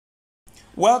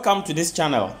Welcome to this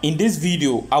channel. In this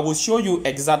video, I will show you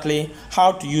exactly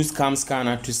how to use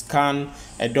CamScanner to scan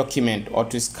a document or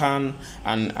to scan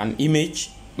an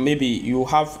image. Maybe you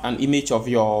have an image of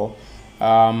your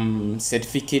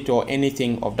certificate or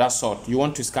anything of that sort. You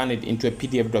want to scan it into a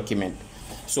PDF document.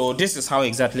 So this is how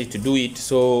exactly to do it.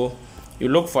 So you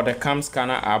look for the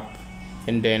CamScanner app,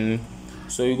 and then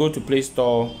so you go to Play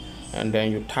Store and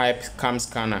then you type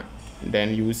CamScanner.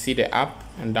 Then you will see the app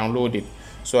and download it.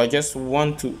 So I just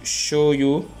want to show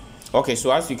you. Okay, so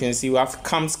as you can see, we have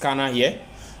CamScanner here.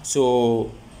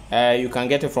 So you can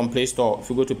get it from Play Store.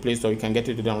 If you go to Play Store, you can get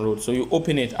it to download. So you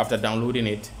open it after downloading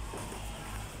it.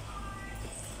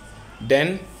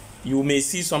 Then you may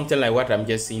see something like what I'm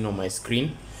just seeing on my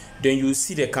screen. Then you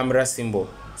see the camera symbol.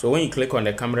 So when you click on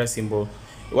the camera symbol,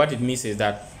 what it means is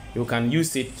that you can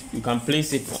use it, you can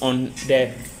place it on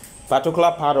the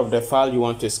particular part of the file you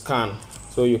want to scan.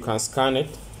 So you can scan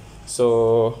it.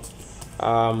 So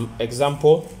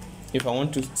example, if I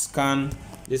want to scan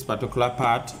this particular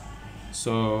part,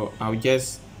 so I'll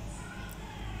just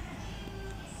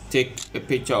take a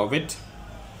picture of it.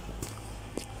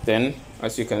 Then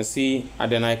as you can see,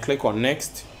 and then I click on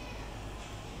next.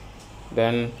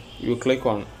 Then you click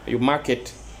on, you mark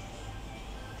it.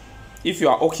 If you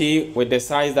are okay with the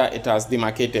size that it has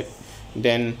demarcated,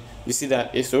 then you see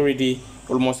that it's already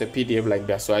almost a PDF like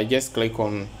that. So I just click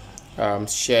on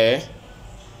share,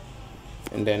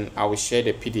 and then I will share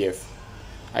the PDF.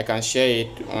 I can share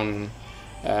it on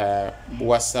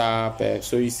WhatsApp.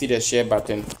 So you see the share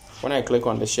button. When I click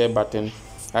on the share button,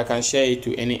 I can share it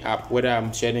to any app, whether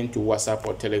I'm sharing to WhatsApp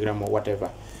or Telegram or whatever.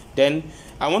 Then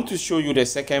I want to show you the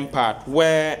second part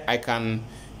where I can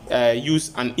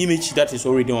use an image that is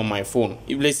already on my phone.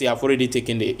 If let's say I've already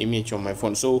taken the image on my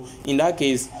phone, so in that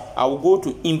case I will go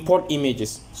to import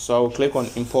images. So I'll click on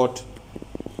import.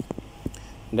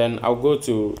 Then I'll go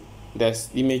to this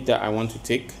image that I want to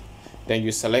take. Then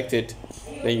you select it.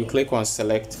 Then you click on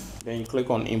select. Then you click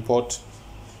on import.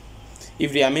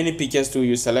 If there are many pictures too,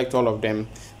 you select all of them.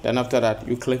 Then after that,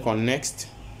 you click on next.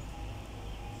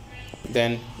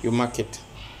 Then you mark it.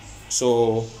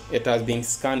 So it has been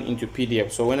scanned into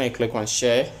PDF. So when I click on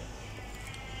share,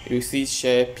 you see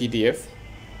share PDF.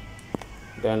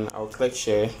 Then I'll click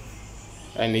share.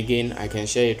 And again, I can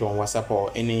share it on WhatsApp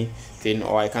or anything,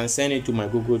 or I can send it to my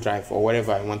Google Drive or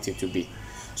wherever I want it to be.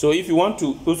 So if you want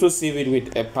to also save it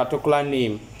with a particular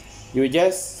name, you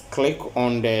just click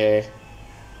on the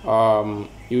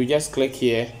you just click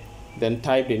here, then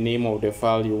type the name of the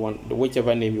file you want,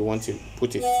 whichever name you want to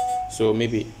put it. So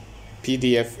maybe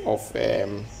PDF of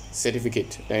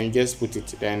certificate, then you just put it.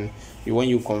 Then when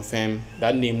you confirm,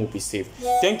 that name will be saved.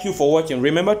 Thank you for watching.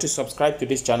 Remember to subscribe to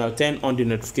this channel, turn on the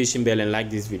notification bell, and like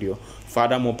this video for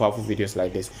other more powerful videos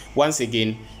like this. Once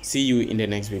again, see you in the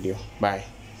next video. Bye.